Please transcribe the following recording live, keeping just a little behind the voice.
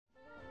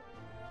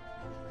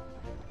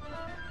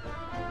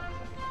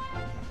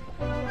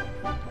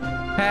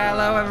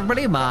Hello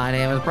everybody, my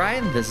name is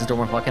Brian, this is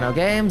Dormant Volcano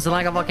Games, and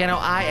like a volcano,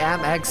 I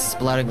am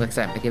exploding with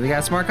excitement to give you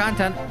guys some more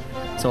content.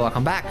 So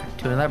welcome back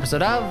to another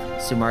episode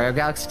of Super Mario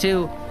Galaxy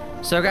 2.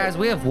 So guys,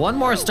 we have one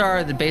more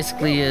star that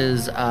basically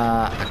is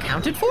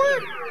accounted for?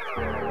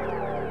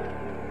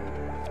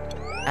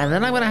 And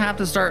then I'm gonna have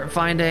to start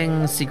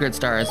finding secret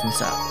stars and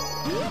stuff.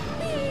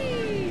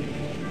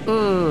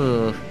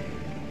 Ooh.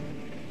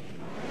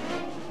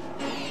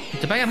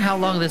 Depending on how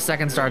long this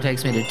second star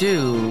takes me to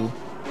do,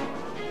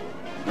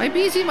 might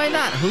be easy, might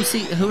not.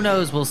 Who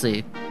knows? We'll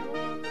see.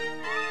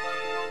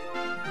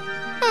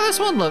 Oh, this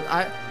one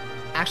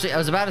actually, I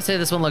was about to say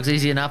this one looks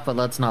easy enough, but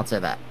let's not say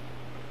that.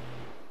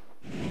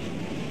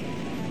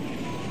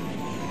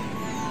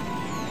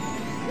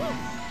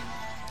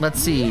 Let's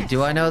see.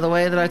 Do I know the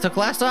way that I took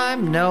last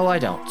time? No, I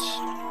don't.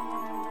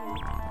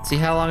 Let's see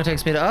how long it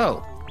takes me to...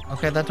 Oh,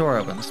 okay, that door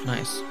opens.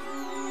 Nice.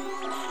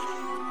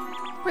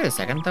 Wait a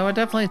second, though. It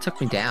definitely took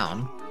me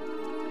down.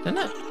 Didn't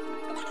it?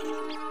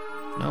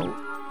 No.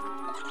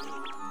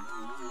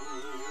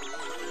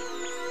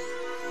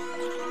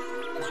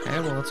 Okay,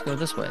 well, let's go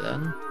this way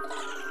then.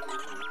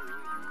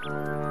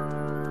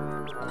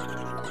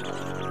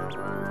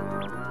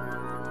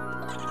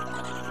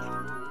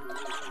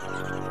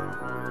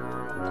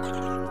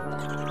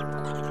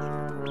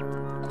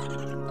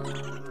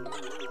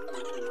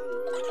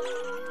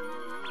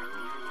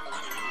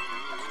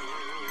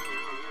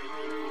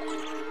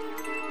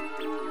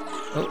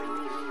 Oh.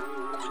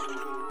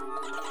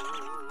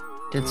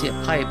 Did see a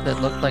pipe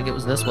that looked like it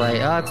was this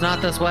way. Oh, it's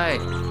not this way.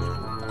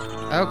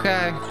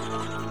 Okay.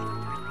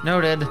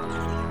 Noted. I'm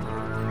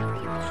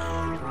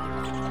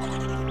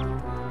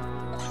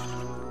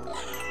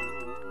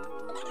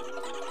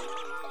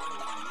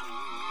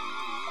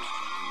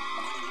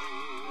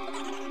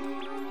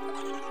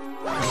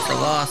so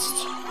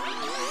lost.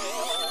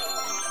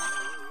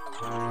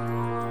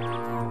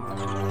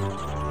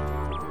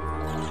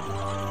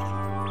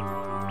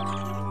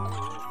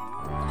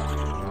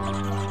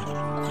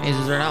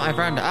 Mazes are not my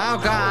friend. Oh,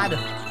 God!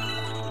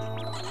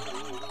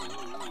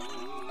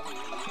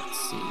 Let's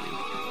see.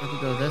 If we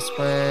go this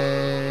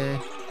way...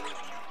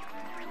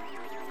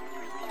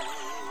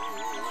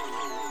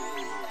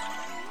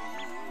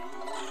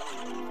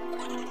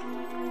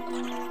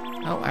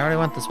 Oh, I already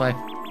went this way.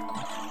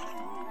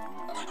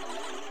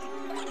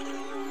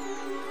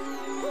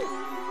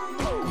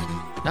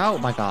 Oh,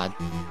 my God.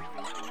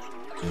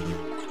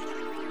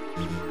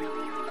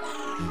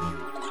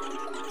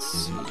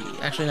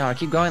 Actually, no, I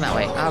keep going that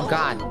way. Oh,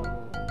 God.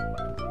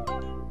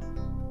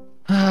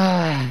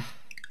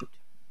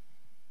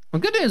 Well,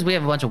 good news, we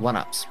have a bunch of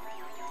one-ups.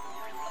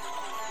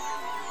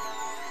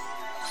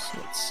 So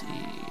let's see.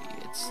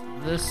 It's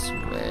this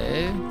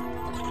way.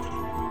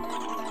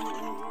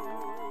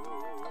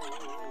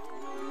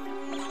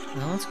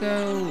 Now let's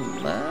go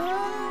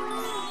left.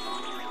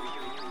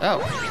 Oh.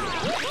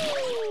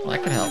 Well,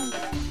 that could help.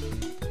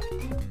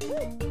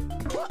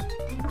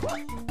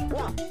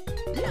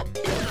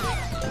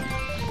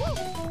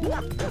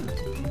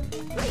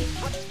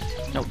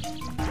 Nope.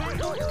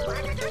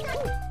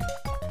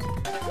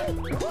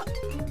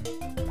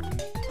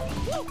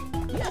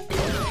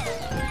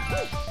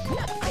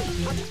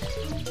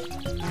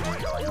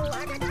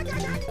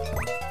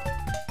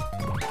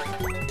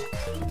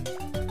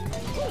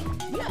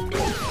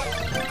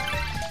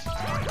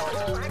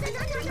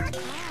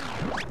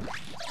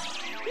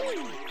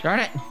 Darn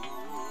it.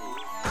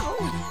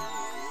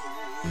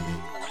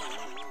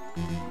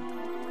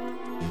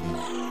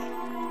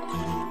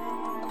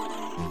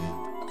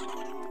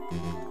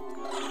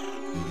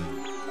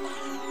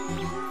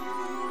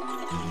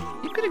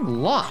 You're getting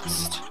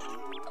lost.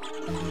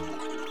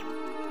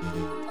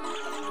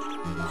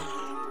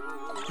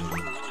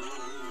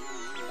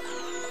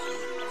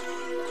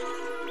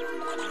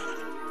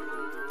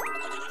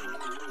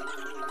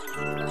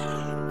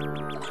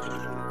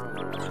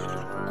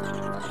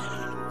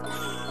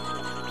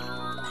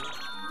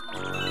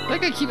 I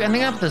think I keep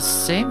ending up the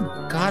same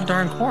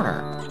god-darn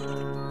corner.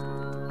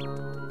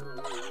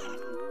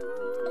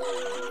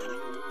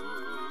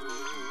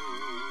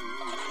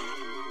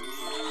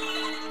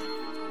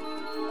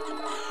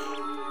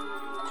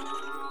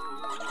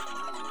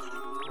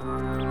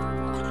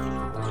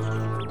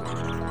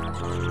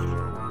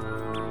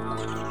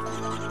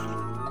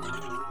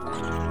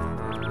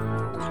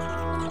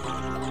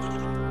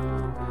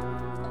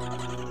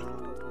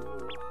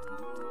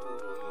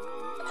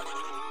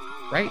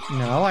 Right?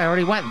 No, I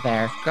already went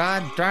there.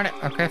 God darn it.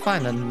 Okay,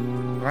 fine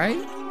then. Right?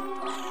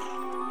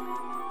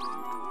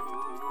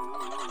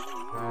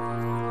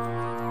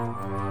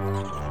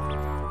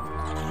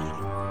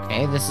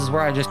 Okay, this is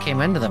where I just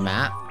came into the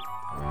map.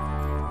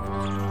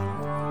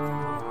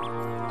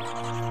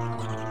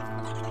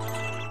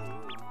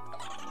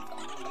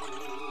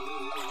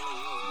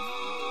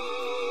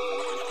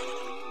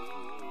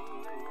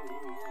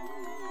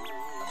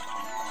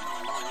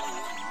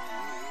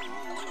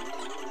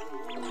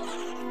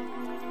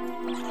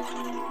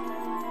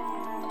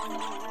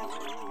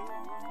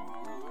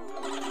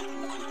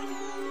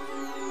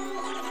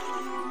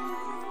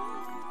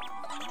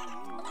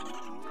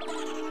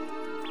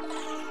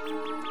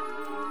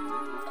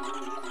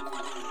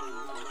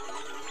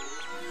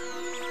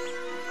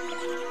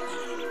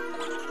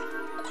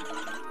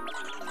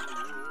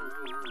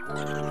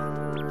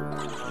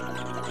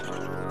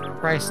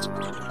 Christ.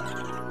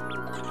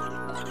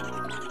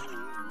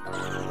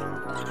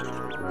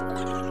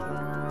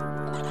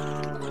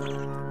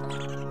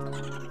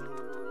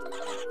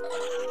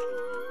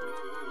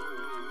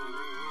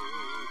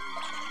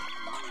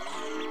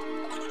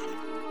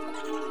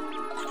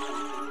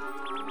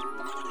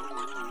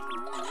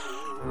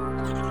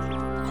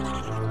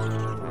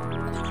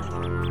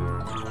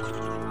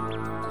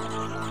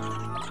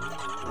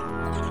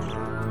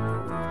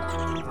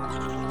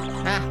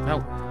 Ah,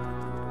 no.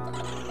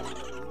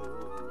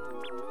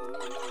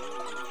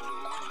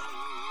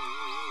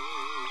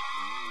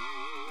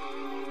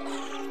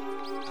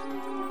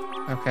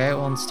 Okay,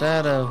 well,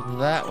 instead of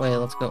that way,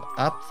 let's go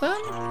up then?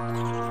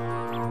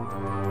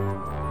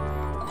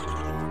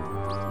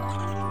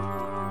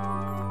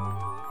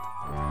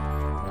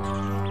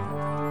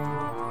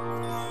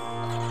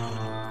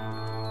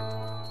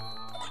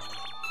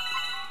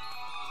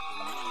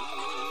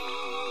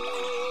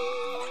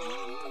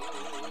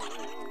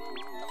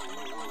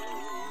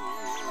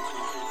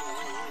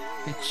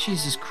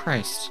 Jesus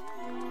Christ.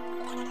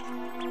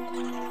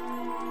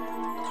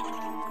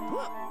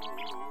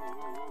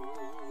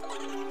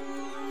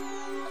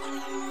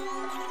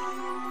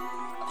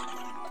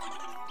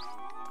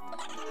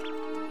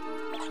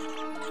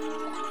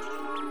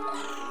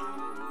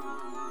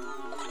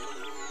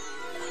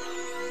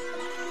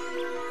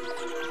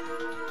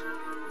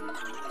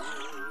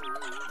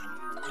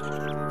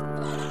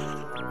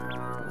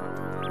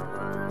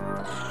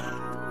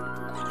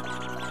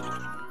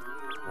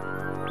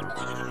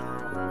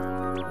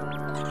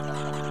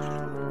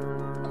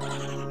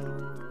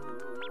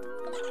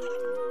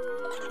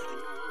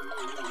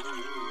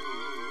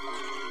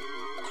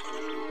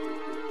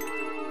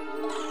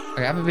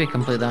 Okay, I'm gonna be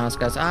completely honest,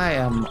 guys. I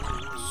am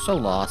so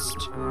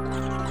lost.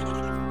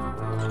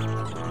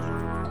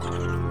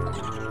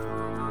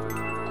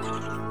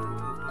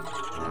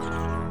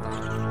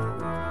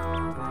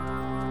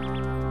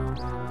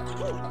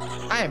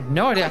 I have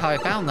no idea how I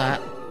found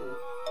that.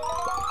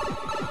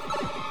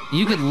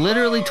 You could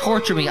literally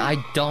torture me. I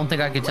don't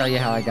think I could tell you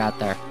how I got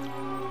there.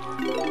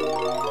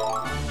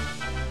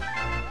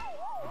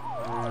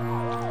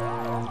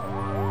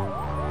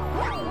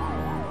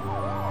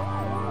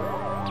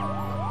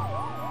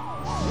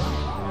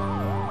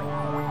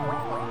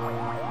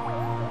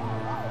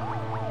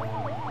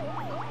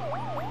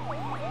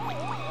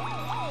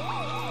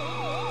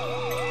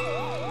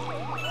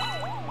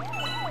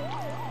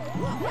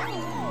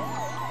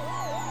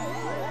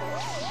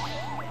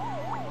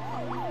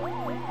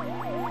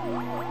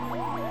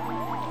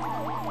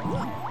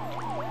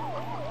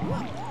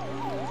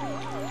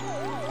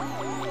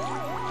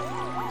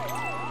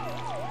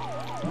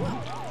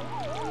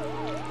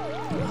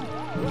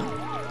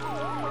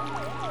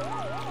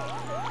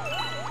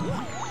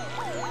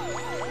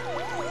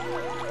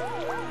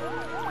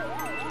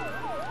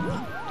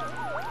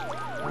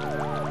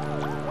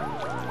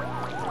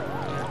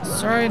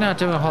 Sorry, not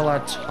doing a whole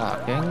lot of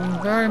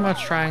talking. Very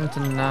much trying to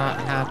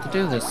not have to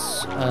do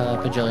this a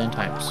bajillion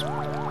times.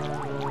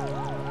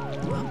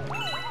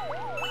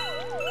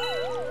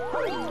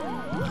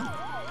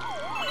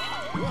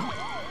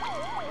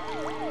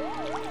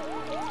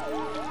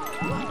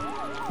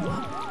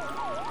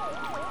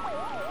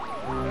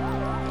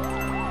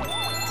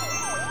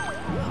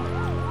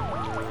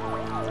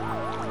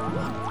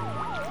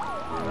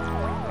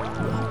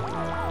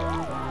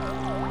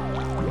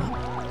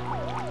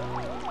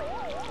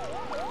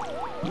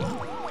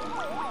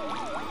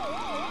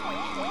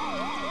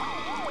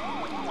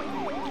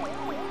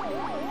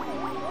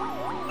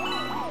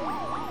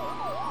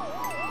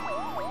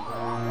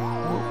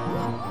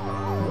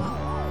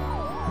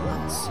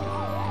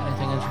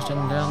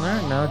 Down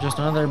there? No, just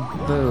another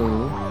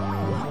boo.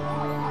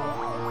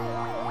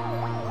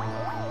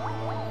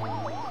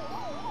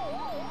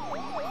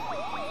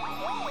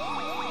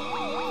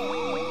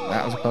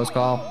 That was a close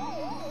call.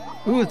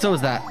 Ooh, so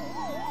was that.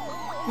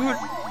 Ooh.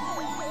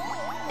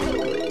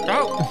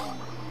 Oh!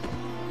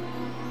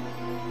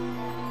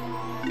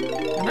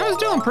 And I was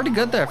doing pretty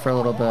good there for a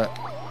little bit.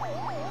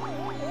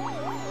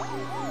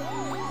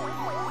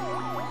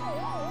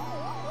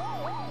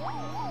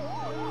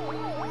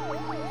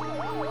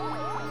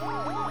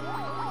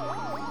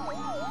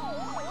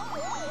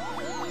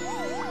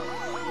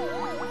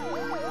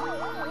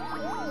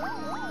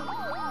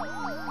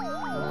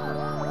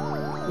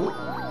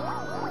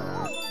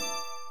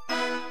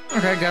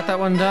 Okay, got that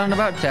one done in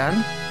about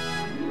 10.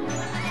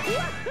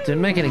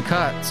 Didn't make any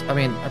cuts. I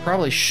mean, I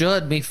probably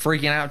should be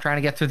freaking out trying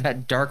to get through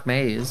that dark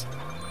maze.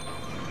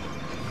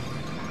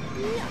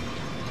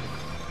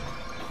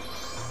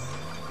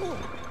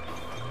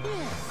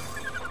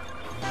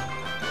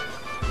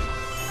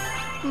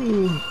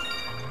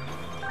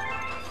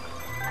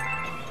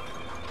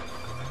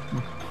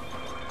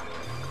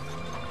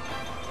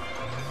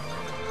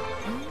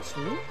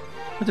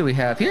 What do we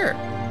have here?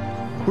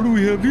 What do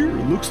we have here?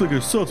 It looks like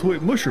a soft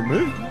white mushroom,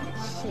 eh?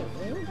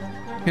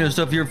 You know,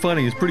 stuff you're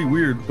finding is pretty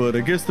weird, but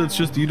I guess that's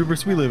just the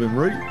universe we live in,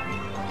 right?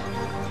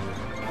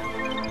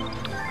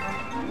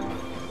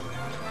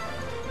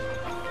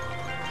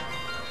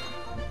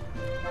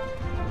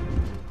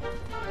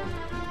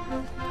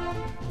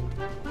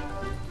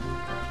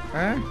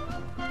 Okay.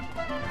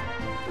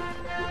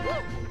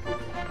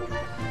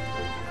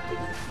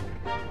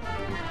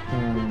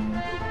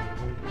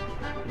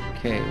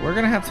 Okay, we're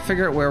gonna have to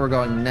figure out where we're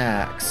going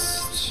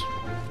next.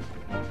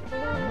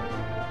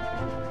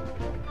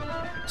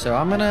 So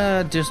I'm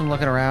gonna do some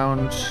looking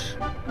around,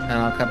 and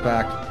I'll cut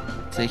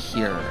back to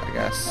here, I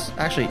guess.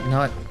 Actually, you know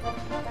what?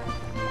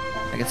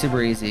 Make it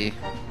super easy.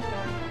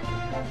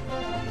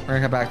 We're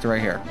gonna cut back to right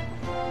here.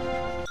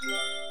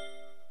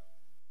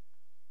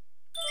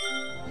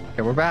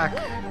 Okay, we're back.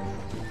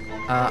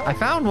 I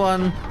found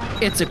one.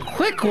 It's a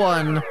quick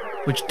one,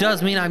 which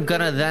does mean I'm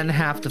gonna then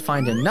have to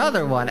find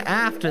another one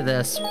after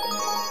this.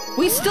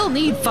 We still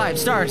need 5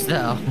 stars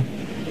though.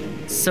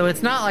 So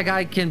it's not like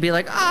I can be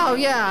like, oh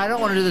yeah, I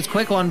don't want to do this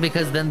quick one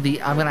because then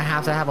I'm gonna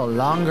have to have a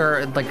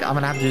longer, like I'm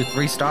gonna have to do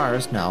 3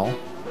 stars. No,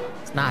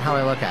 it's not how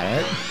I look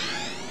at it.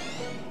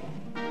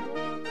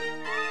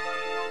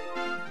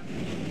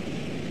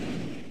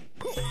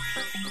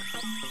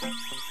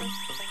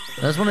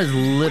 This one is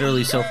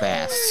literally so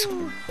fast.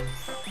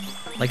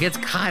 Like, it's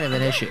kind of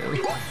an issue.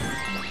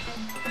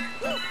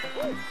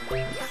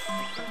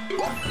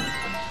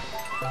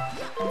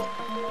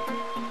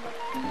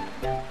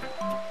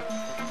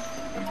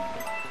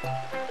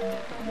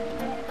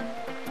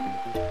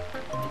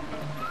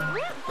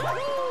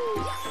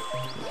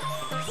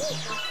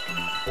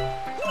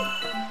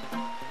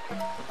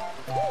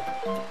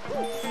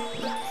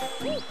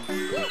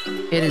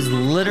 It is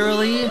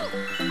literally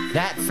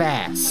that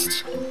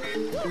fast.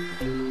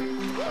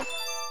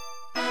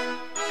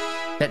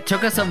 That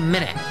took us a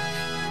minute.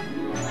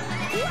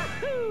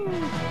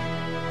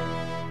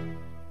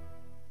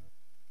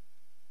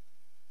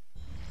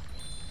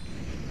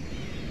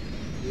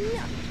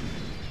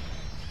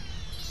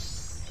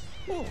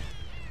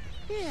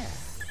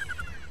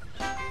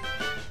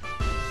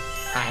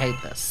 I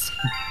hate this.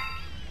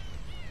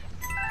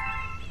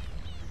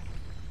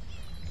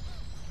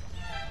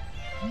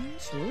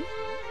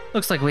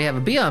 Looks like we have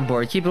a bee on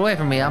board. Keep it away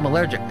from me. I'm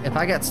allergic. If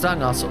I get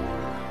stung, also.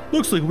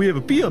 Looks like we have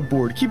a bee on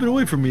board. Keep it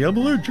away from me. I'm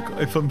allergic.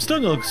 If I'm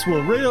stung, I'll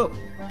swell right up.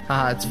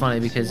 It's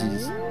funny because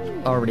he's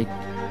already,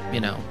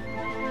 you know.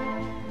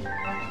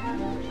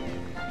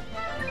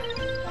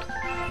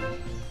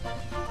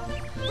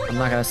 I'm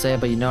not gonna say it,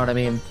 but you know what I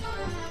mean.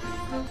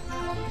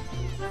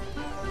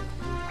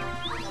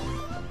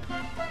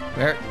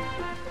 Where?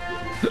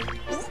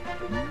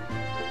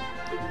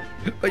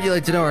 But you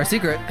like to know our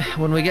secret?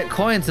 When we get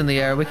coins in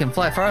the air, we can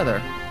fly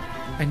farther.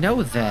 I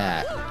know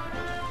that.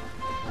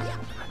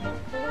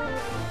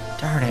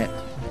 Darn it.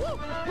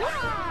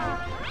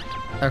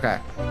 Okay,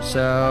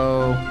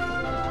 so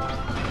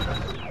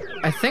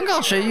I think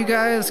I'll show you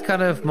guys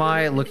kind of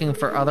my looking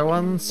for other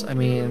ones. I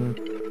mean,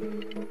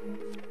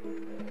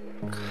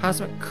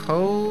 Cosmic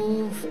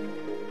Cove.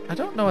 I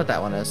don't know what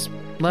that one is.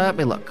 Let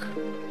me look.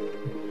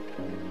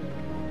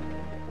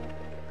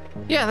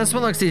 Yeah, this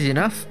one looks easy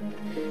enough.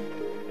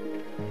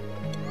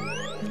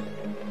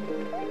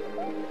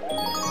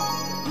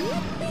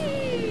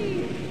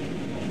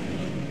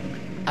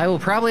 I will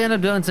probably end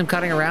up doing some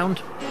cutting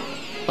around,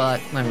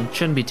 but I mean,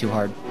 shouldn't be too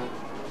hard.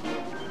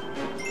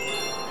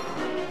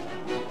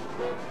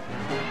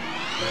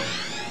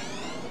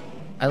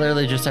 I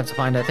literally just have to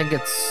find, I think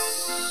it's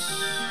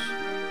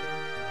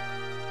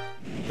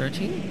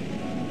 13?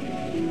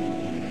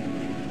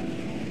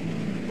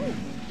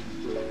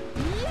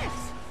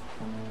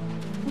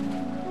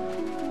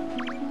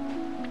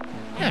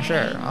 Yeah,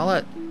 sure. I'll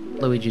let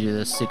Luigi do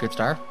this secret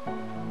star.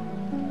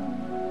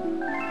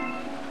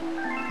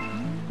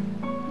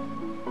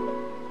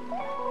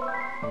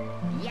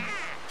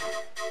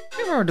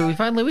 Or do we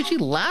find Luigi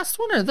last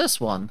one or this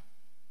one?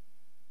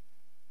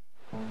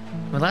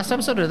 My last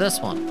episode or this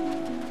one?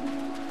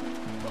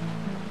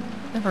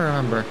 Never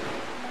remember.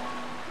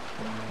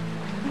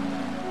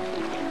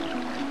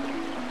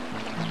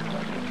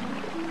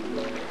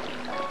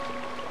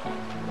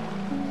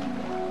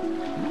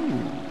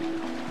 Ooh.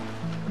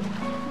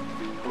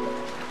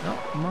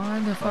 Don't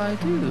mind if I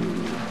do.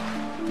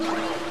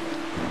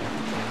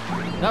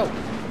 No.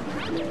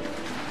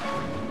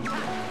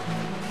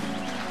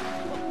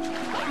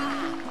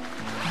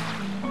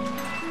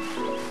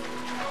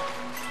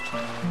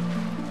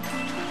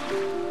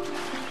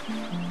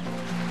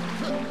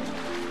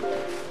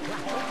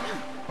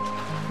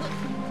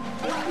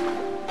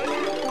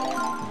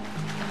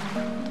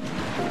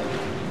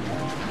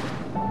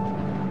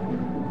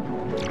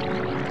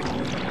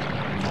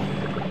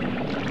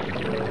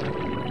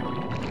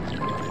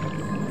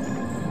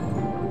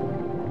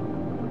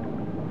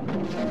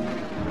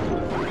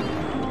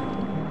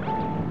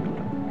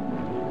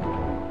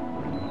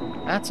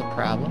 That's a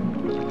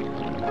problem.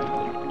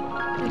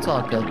 It's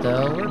all good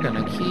though. We're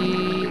gonna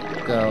keep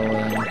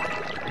going.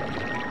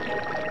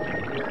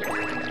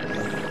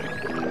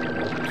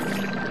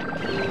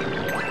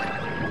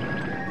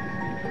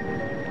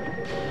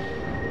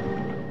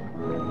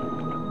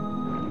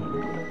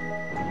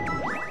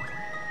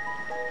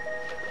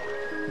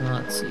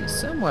 Let's see,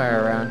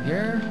 somewhere around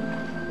here,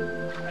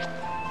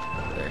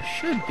 there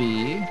should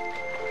be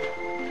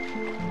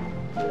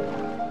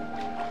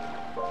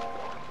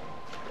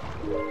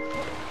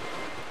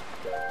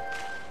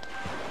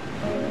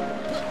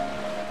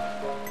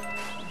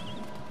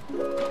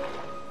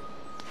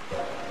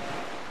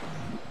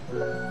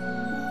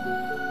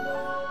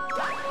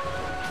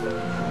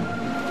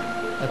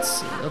let's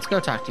see. Let's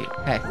go talk to you.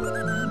 Hey.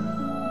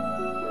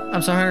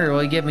 I'm so hungry.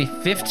 Will you give me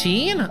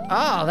 15?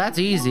 Oh, that's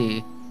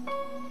easy.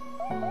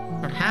 I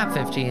don't have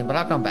 15, but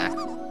I'll come back.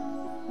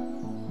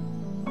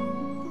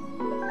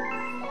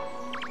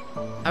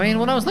 I mean,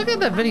 when I was looking at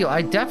that video,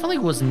 I definitely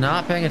was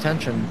not paying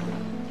attention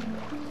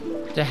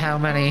to how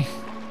many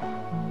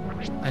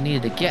I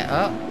needed to get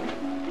up.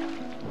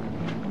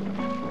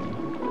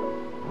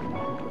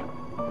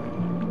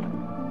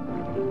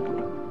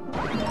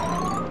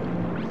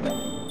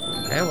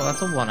 Okay, well,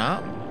 that's a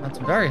 1-up. That's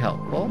very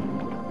helpful.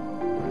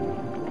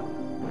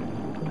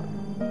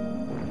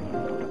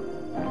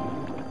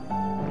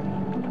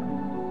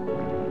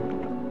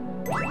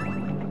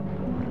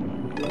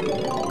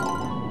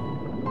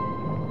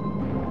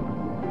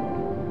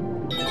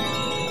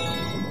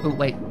 Oh,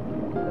 wait.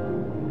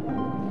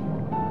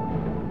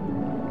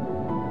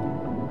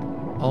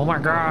 Oh my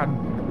god.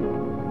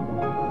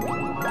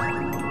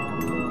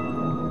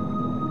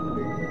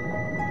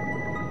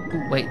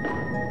 Ooh, wait.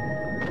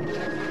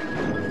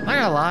 I'm not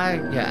gonna lie,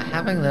 yeah,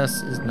 having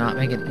this is not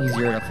making it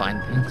easier to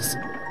find things.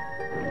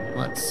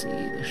 Let's see,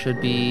 there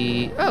should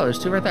be... Oh, there's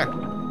 2 right there.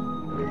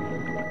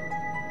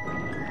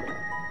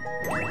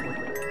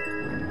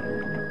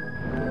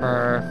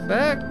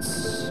 Perfect.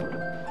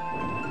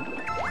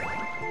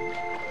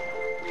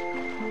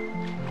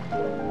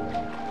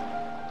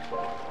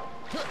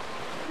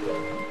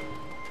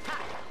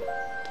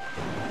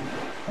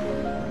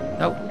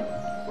 Nope.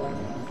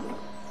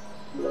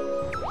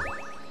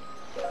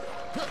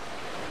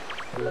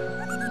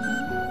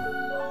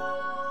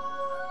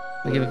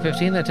 We give it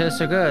 15, that tastes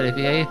so good. If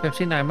you ate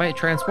 15, I might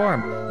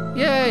transform.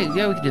 Yay!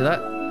 Yeah, we can do that.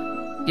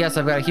 Yes,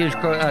 I've got a huge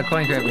coin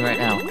craving right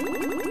now.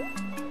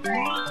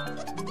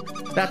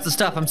 That's the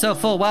stuff. I'm so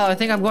full. Wow, I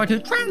think I'm going to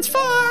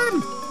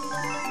transform!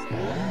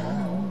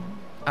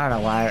 I don't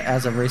know why.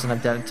 As of recent,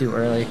 I've done it too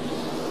early.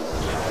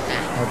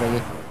 No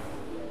biggie.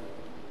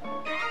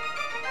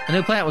 A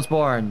new plant was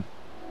born.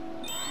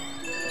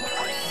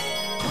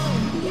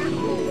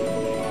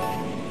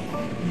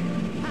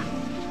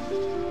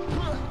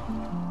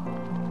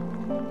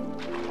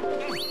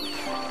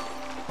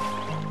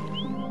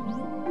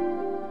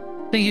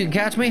 Think you can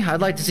catch me? I'd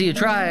like to see you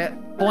try it.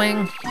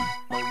 Boing.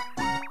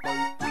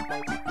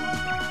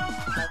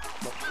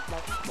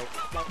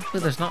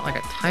 Hopefully there's not like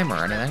a timer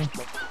or anything.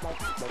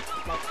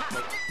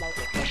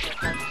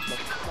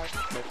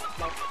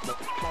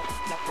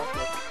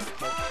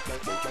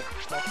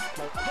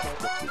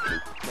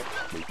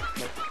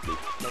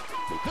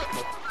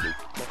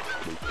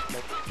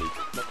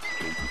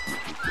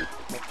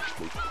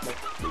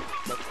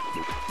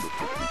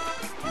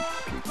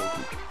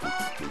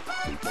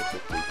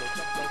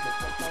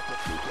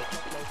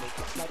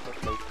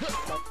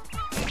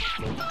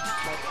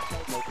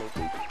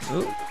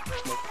 Ooh.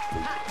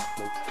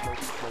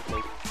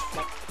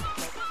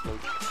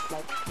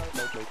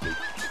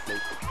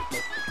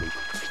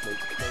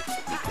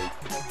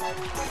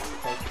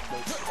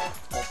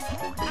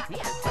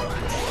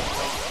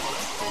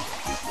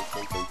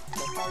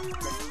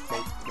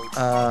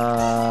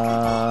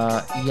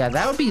 Yeah,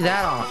 that would be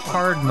that on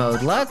hard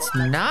mode. Let's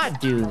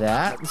not do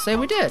that. Let's say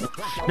we did.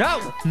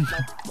 No!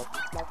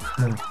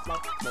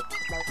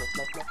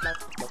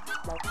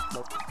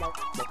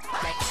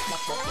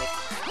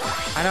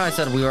 I know I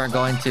said we weren't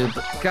going to,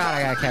 but God,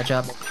 I gotta catch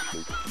up.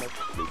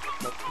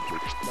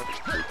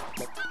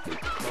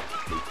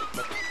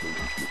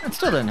 That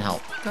still didn't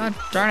help. God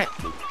darn it.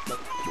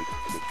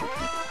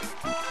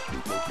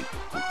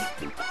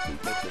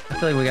 I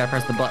feel like we gotta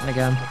press the button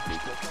again.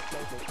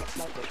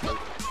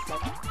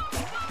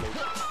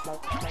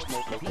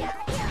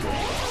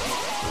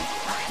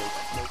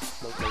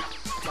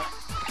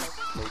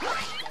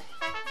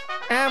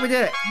 And we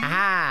did it.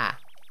 Aha!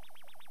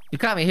 You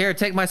caught me here.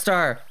 Take my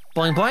star.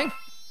 Boing boing.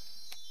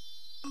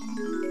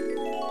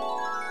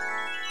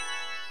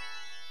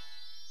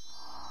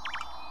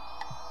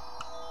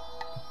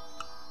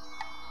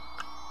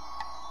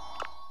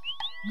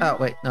 Oh,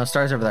 wait. No,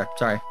 star's over there.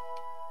 Sorry.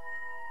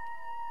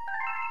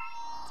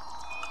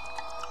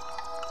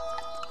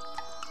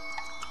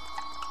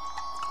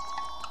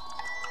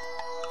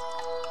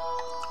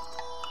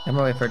 I'm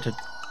gonna wait for it to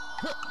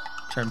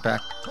turn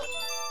back.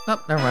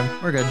 Oh, never mind.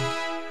 We're good.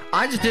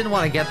 I just didn't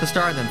want to get the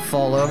star and then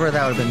fall over.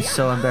 That would have been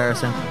so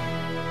embarrassing.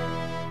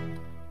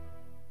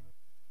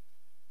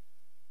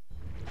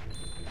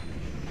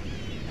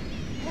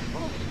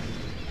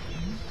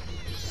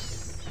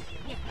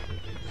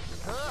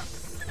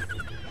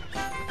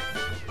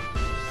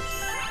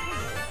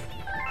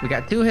 We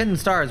got 2 hidden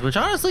stars, which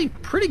honestly,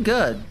 pretty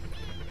good.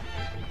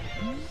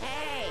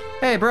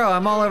 Hey bro,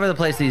 I'm all over the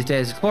place these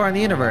days, exploring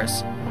the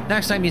universe.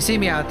 Next time you see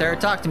me out there,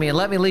 talk to me and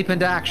let me leap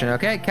into action,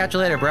 okay? Catch you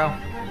later, bro.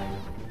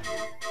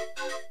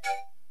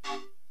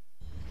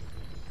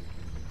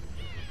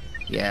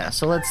 Yeah,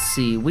 so let's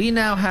see. We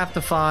now have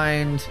to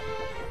find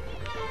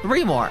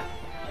 3 more.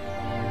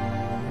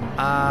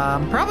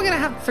 Probably gonna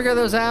have to figure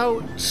those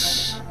out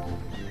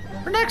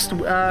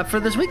for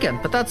this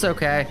weekend, but that's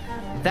okay.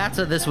 That's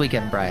a this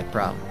weekend, Brian,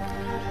 bro.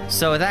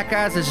 So with that,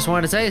 guys, I just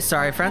wanted to say,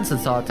 sorry friends,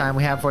 that's all the time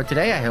we have for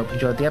today. I hope you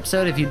enjoyed the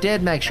episode. If you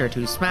did, make sure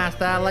to smash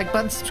that like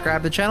button,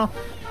 subscribe to the channel,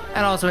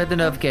 and also hit the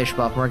notification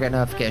bell for more get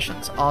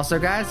notifications. Also,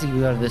 guys, if you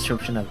go to the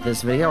description of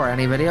this video or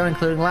any video,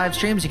 including live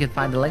streams, you can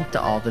find a link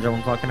to all the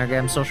Dormant Volcano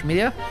Games social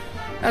media,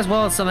 as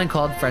well as something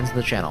called Friends of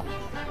the Channel.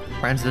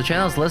 Friends of the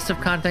Channel is a list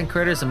of content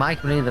creators in my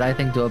community that I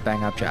think do a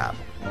bang-up job.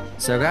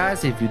 So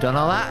guys, if you've done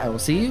all that, I will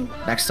see you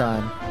next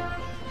time.